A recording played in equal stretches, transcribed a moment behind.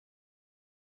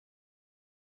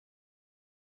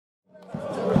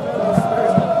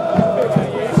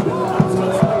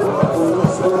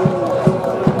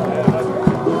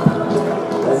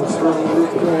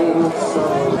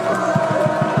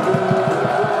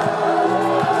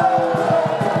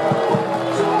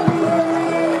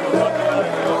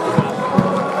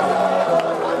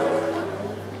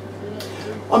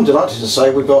I'm delighted to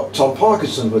say we've got Tom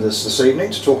Parkinson with us this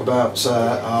evening to talk about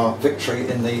our victory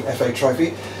in the FA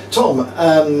Trophy. Tom,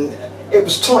 it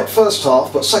was tight first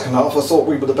half, but second half I thought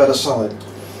we were the better side.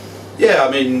 Yeah, I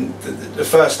mean, the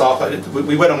first half,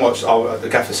 we went and watched, the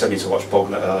gaffer sent me to watch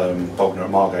BOGNOR at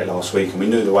Margate last week, and we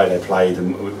knew the way they played,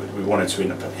 and we wanted to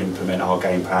implement our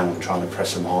game plan of trying to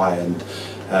press them high. And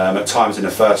at times in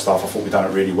the first half I thought we'd done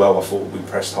it really well. I thought we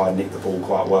pressed high, nicked the ball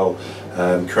quite well,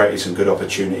 created some good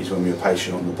opportunities when we were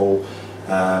patient on the ball.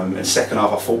 And second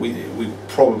half I thought we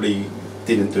probably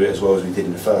didn't do it as well as we did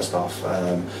in the first half.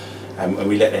 And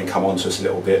we let them come on to us a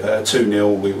little bit.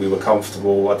 2-0, we were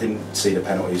comfortable. I didn't see the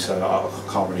penalty, so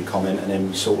I can't really comment. And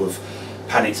then we sort of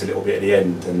panicked a little bit at the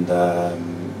end. And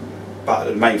but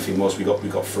the main thing was we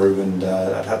got through, and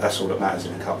that's all that matters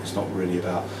in a cup. It's not really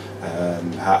about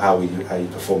how you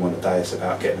perform on the day. It's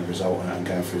about getting the result and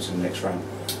going through to the next round.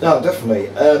 No, definitely.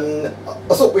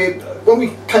 I thought when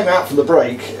we came out from the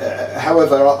break,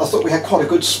 however, I thought we had quite a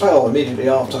good spell immediately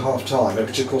after half time,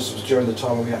 which of course was during the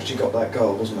time when we actually got that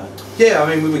goal, wasn't it? Yeah,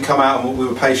 I mean, we come out and we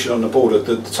were patient on the ball.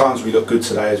 The times we looked good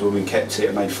today is when we kept it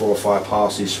and made 4 or 5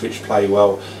 passes, switched play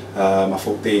well. I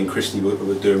thought Dee and Christie were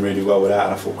doing really well with that,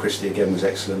 and I thought Christie again was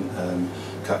excellent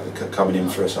coming in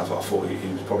for us. I thought he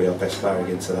was probably our best player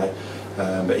again today.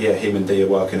 But yeah, him and Dee are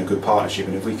working a good partnership,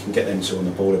 and if we can get them two on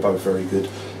the ball, they're both very good.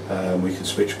 We can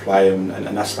switch play, and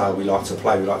that's how we like to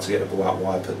play. We like to get the ball out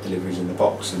wide, put deliveries in the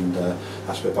box, and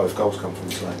that's where both goals come from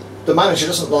today. The manager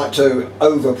doesn't like to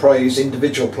overpraise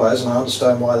individual players, and I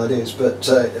understand why that is, but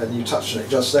and you touched on it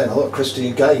just then. I thought Christie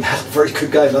again had a very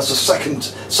good game. That's the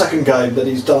second game that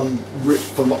he's done,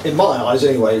 in my eyes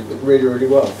anyway, really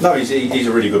well. No, he's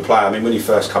a really good player. I mean, when he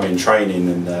first come in training,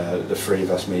 and the three of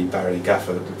us, me, Barry and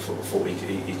Gaffer, thought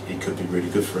he could be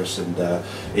really good for us, and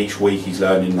each week he's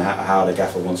learning how the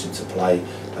Gaffer wants him to play.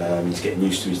 He's getting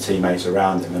used to his teammates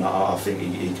around him, and I think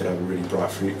he could have a really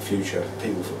bright future.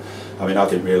 I mean, I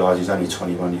didn't realise he's only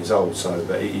 21 years old,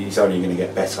 but he's only going to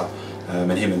get better.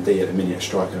 And him and Dee at the minute are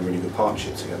striking a really good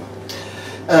partnership together.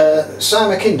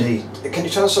 Sam McKindy, can you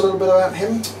tell us a little bit about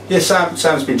him? Yeah,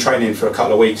 Sam's been training for a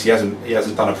couple of weeks. He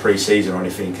hasn't done a pre-season or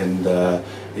anything, and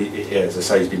as I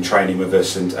say, he's been training with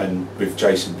us, and with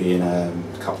Jason being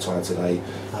cup tied today,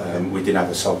 we didn't have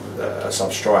a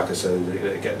sub striker, so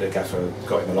the gaffer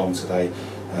got him along today.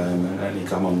 And he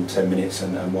come on 10 minutes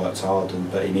and worked hard,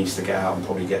 but he needs to get out and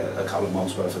probably get a couple of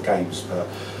months worth of games. But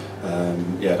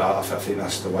yeah, I think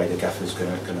that's the way the gaffer's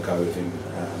going to go with him.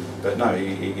 But no,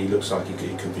 he looks like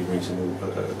he could be reasonable,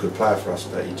 a good player for us,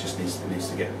 but he just needs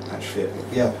to get match fit.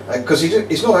 Yeah, because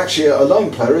he's not actually a loan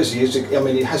player, is he? I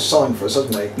mean, he has signed for us,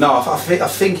 hasn't he? No, I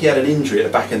think he had an injury at the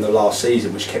back end of the last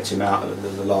season, which kept him out of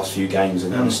the last few games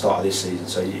and the start of this season.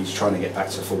 So he's trying to get back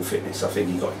to full fitness. I think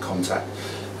he got in contact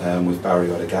with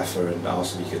Barry or the gaffer and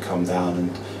asked if he could come down,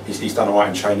 and he's done alright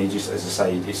in training. Just as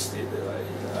I say,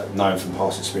 knowing from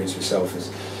past experience myself,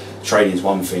 is training is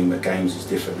one thing, but games is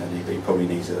different, and he probably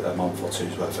needs a month or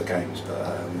two's worth of games.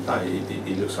 But no,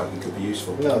 he looks like he could be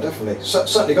useful. No, definitely.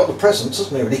 Certainly got the presence,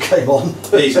 hasn't he, when he came on?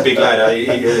 He's a big lad.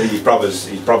 His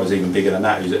brother's even bigger than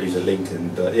that. Who's a Lincoln.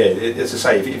 But yeah, as I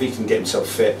say, if he can get himself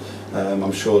fit,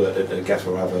 I'm sure that the gaffer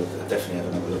will definitely have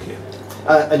another look at him.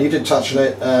 And you did touch on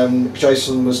it.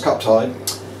 Jason was cup tied.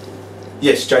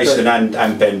 Yes, Jason and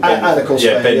Ben. And of course,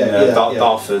 yeah, Ben.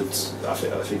 Dartford. I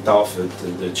think Dartford.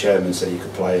 The chairman said he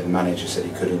could play, and the manager said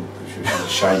he couldn't, which was a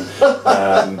shame.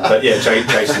 But yeah,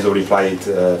 Jason's already played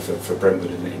for Brentwood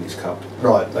in his cup.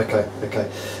 Right. Okay.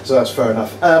 So that's fair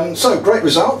enough. So great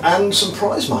result and some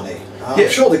prize money. I'm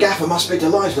sure the gaffer must be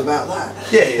delighted about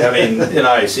that. Yeah, I mean,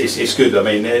 it's good. I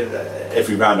mean,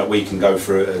 every round that we can go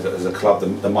through as a club,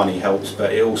 the money helps,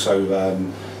 but it also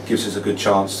gives us a good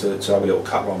chance to have a little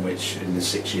cup run, which in the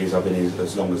 6 years I've been here,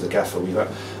 as long as the gaffer,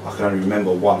 I can only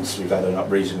remember once we've had a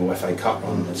reasonable FA Cup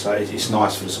run. And so it's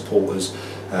nice for the supporters,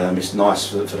 it's nice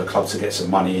for the club to get some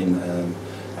money in,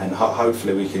 and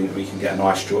hopefully we can get a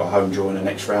nice draw, a home draw in the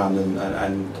next round,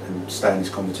 and stay in this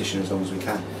competition as long as we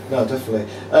can. No, definitely.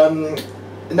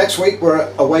 Next week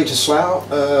we're away to Slough.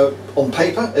 On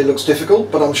paper it looks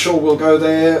difficult, but I'm sure we'll go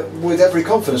there with every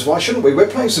confidence. Why shouldn't we? We're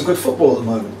playing some good football at the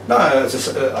moment. No, I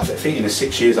think in the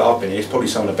 6 years that I've been here, it's probably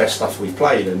some of the best stuff we've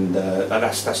played, and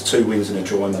that's 2 wins and a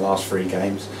draw in the last 3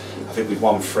 games. I think we've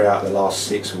won 3 out of the last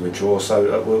 6 with a draw,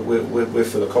 so we're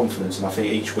full of confidence, and I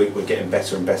think each week we're getting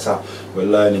better and better. We're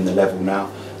learning the level now.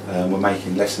 We're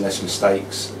making less and less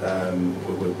mistakes.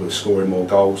 We're scoring more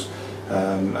goals.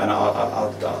 And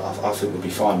I think we'll be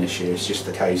fine this year. It's just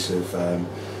a case of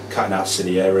cutting out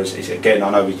silly errors. Again, I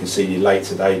know we conceded late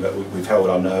today, but we've held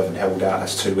our nerve and held out.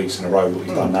 That's 2 weeks in a row that we've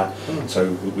done that.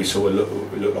 So we sort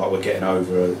of look like we're getting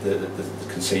over the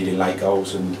conceding late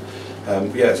goals. And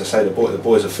yeah, as I say, the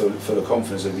boys are full of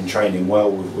confidence. They've been training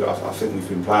well. I think we've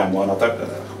been playing well. I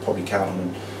could probably count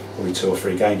on probably 2 or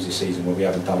 3 games this season where we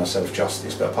haven't done ourselves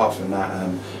justice. But apart from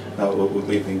that, no,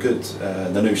 we've been good.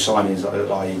 The new signings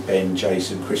like Ben,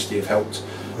 Jason, Christie have helped.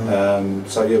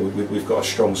 So yeah, we've got a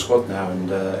strong squad now, and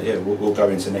yeah, we'll go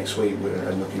into next week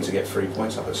and looking to get 3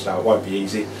 points up at Slough. It won't be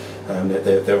easy.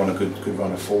 They're on a good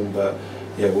run of form, but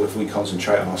yeah, if we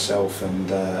concentrate on ourselves and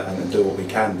do what we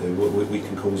can do, we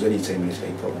can cause any team in this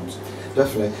league problems.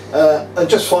 Definitely. And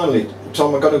just finally,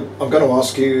 Tom, I'm going to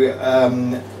ask you.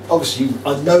 Obviously,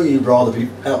 I know you'd rather be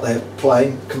out there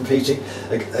playing, competing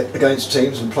against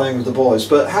teams and playing with the boys,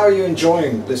 but how are you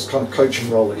enjoying this kind of coaching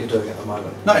role that you're doing at the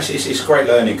moment? No, it's a great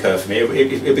learning curve for me.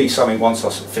 It'd be something, once I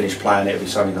finish playing, it'd be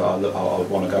something that I would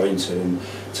want to go into. And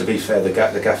to be fair, the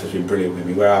gaffer's been brilliant with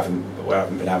me. Where I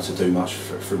haven't been able to do much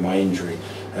through my injury,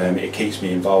 it keeps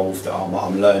me involved.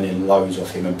 I'm learning loads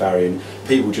off him and Barry. And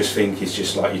people just think it's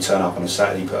just like you turn up on a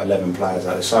Saturday, put 11 players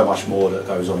out. There's so much more that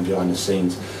goes on behind the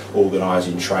scenes,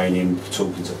 organising training,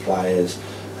 talking to players.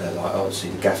 Like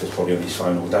obviously the gaffer's probably on his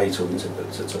phone all day talking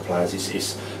to players.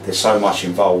 There's so much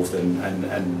involved,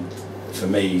 and for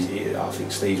me, I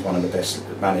think Steve's one of the best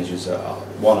managers.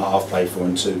 One that I've played for,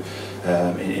 and two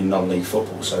in non-league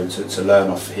football. So to learn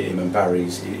off him and Barry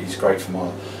is great for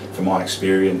my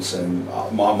experience. And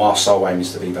my sole aim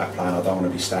is to be back playing. I don't want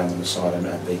to be standing on the side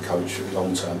and be coach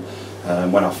long term.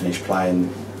 When I finish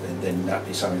playing, then that'd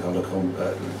be something I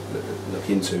look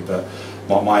into. But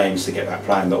my aim is to get back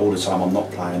playing. But all the time I'm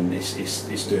not playing,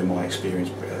 it's doing my experience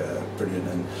brilliant.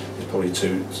 And there's probably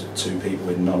two people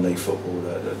in non-league football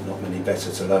that are not many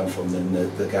better to learn from than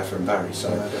the gaffer and Barry. So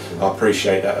yeah, I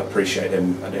appreciate that. I appreciate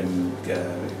them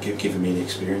giving me the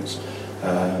experience.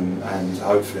 And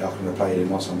hopefully I can replay him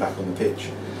once I'm back on the pitch.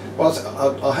 Well,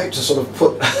 I hate to sort of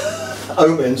put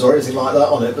omens or anything like that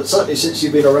on it, but certainly since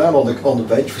you've been around on the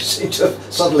bench, we seem to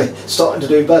have suddenly starting to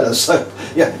do better. So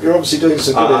yeah, you're obviously doing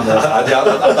some good in there. I don't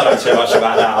know too much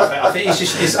about that. I think it's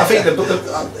just. I think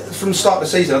from the start of the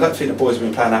season, I don't think the boys have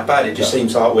been playing that bad. It just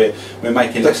seems like we're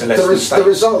making less and less mistakes. The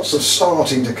results are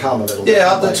starting to come a little bit.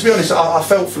 Yeah, to be honest, I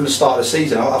felt from the start of the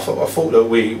season, I thought that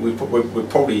we're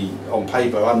probably on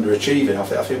paper underachieving. I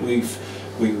think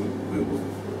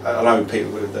I know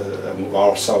people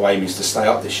our sole aim is to stay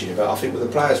up this year, but I think with the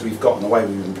players we've got and the way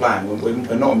we've been playing,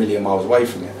 we're not a million miles away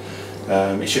from it.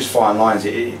 It's just fine lines.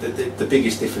 The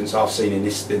biggest difference I've seen in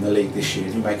the league this year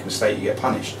is you make a mistake, you get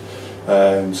punished.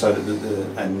 So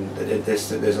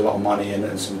there's a lot of money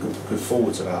and some good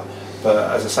forwards about. But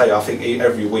as I say, I think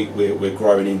every week we're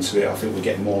growing into it. I think we're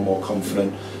getting more and more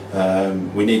confident.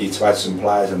 We needed to add some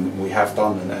players, and we have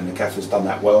done, and the gaffer's done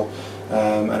that well.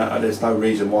 And there's no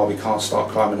reason why we can't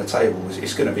start climbing the table.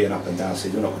 It's going to be an up and down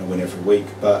season. We're not going to win every week,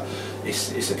 but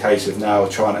it's a case of now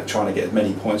trying to get as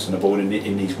many points on the board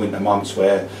in these winter months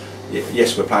where,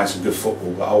 yes, we're playing some good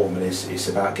football, but ultimately it's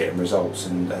about getting results.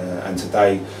 And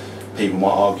today, people might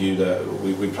argue that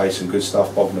we play some good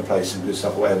stuff, BOGNOR plays some good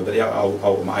stuff, or whatever. But the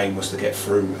ultimate aim was to get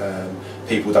through.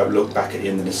 People don't look back at the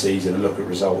end of the season and look at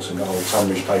results and go, "Oh,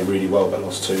 Tonbridge played really well but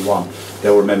lost 2-1."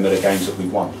 They'll remember the games that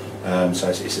we've won. So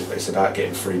it's about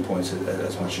getting 3 points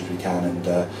as much as we can,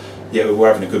 and yeah, we're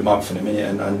having a good month in a minute,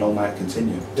 and long may it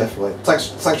continue. Definitely. Thanks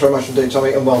very much indeed,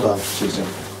 Tommy, and well done. Cheers, Tim.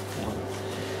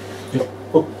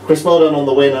 Well, Chris, well done on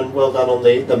the win, and well done on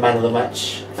the man of the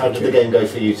match. How did the game go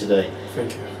for you today?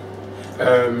 Thank you.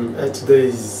 Today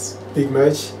is big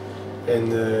match,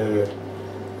 and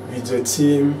with the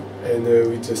team and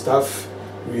with the staff,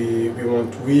 we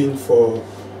want to win for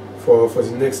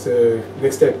the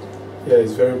next step. Yeah,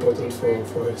 it's very important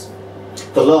for us.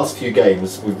 The last few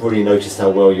games, we've really noticed how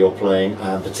well you're playing,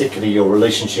 and particularly your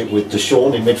relationship with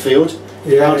Deshaun in midfield.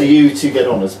 Yeah. How do you two get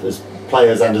on as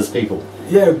players and as people?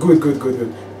 Yeah, good.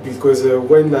 Because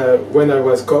when I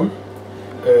was come,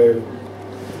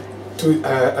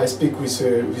 I speak with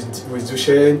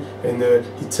Duchesne, and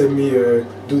he tell me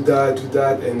do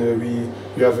that, and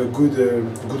we have a good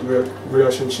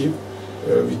relationship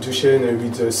with Duchesne and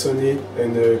with Sonny,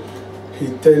 and he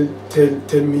tell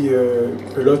me a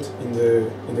lot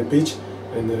in the pitch,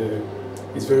 and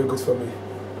it's very good for me.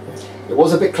 It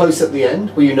was a bit close at the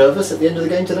end. Were you nervous at the end of the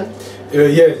game today?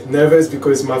 Yeah, nervous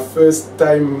because my first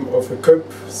time of a cup,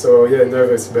 so yeah,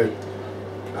 nervous, but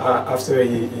after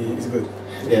he's good.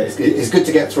 Yeah, it's good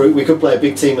to get through. We could play a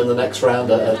big team in the next round,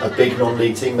 a big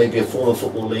non-league team, maybe a former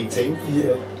football league team,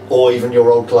 yeah, or even your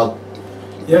old club.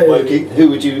 Yeah, Woking. Who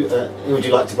would you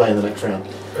like to play in the next round?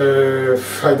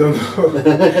 I don't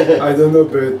know. I don't know,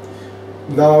 but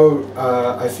now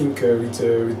I think with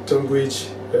Tonbridge,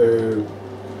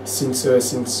 since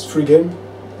 3 games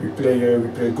we play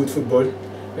good football,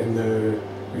 and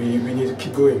we need to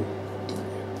keep going.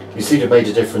 You seem to have made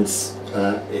a difference.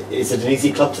 Is it an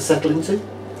easy club to settle into?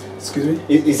 Excuse me?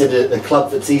 Is it a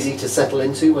club that's easy to settle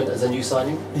into as a new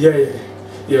signing?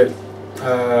 Yeah.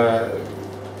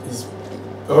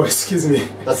 Oh, excuse me.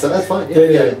 That's fine.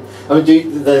 Yeah. I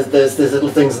mean, there's little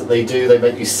things that they do. They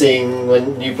make you sing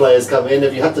when new players come in.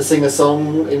 Have you had to sing a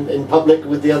song in public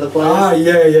with the other players?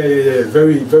 Yeah.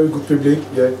 Very good public.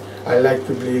 Yeah, I like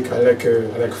public. I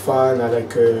like fun. I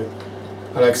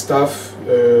like staff.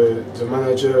 The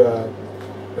manager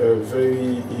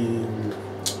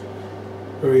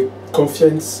very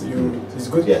confident. It's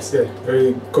good. Yes. Yeah,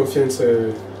 very confident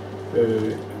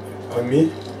on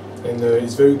me. And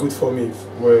it's very good for me.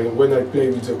 When I play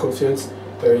with the confidence,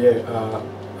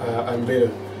 I'm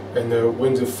better. And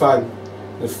when the fan,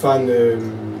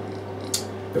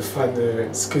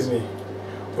 excuse me,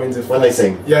 when they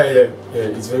sing. Yeah,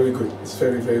 it's very good. It's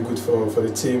very good for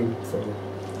the team, for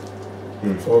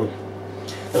all.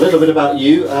 A little bit about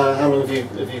you. How long have you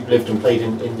lived and played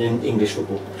in English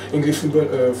football? English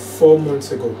football 4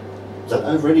 months ago.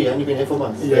 Really? Only been here 4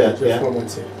 months? Yeah. 4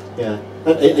 months. Yeah.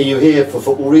 And are you here for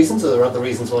football reasons, or are there other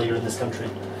reasons why you're in this country?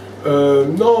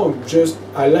 No, just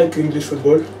I like English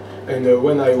football, and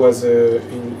when I was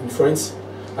in France,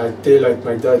 I tell like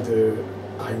my dad,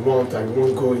 I won't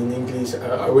go in English.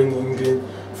 I went in England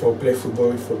for play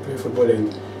football,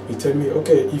 and he tell me,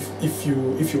 okay, if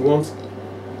you want,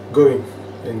 going,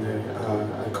 and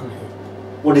I come here.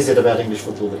 What is it about English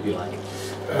football that you like?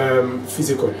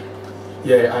 Physical.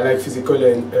 Yeah, I like physical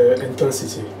and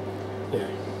intensity. Yeah.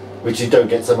 Which you don't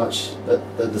get so much at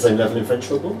the same level in French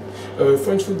football?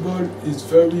 French football is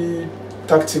very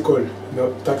tactical,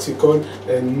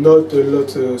 and not a lot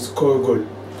score goal.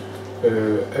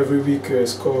 Every week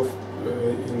score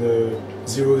in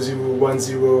 0-0,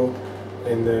 1-0,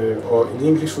 and or in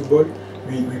English football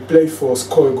we play for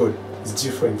score goal. It's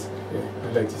different. Yeah,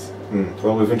 I like this.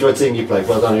 Well, we've enjoyed seeing you play.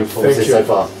 Well done on your performances so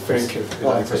far. Thank you.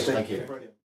 Thank you.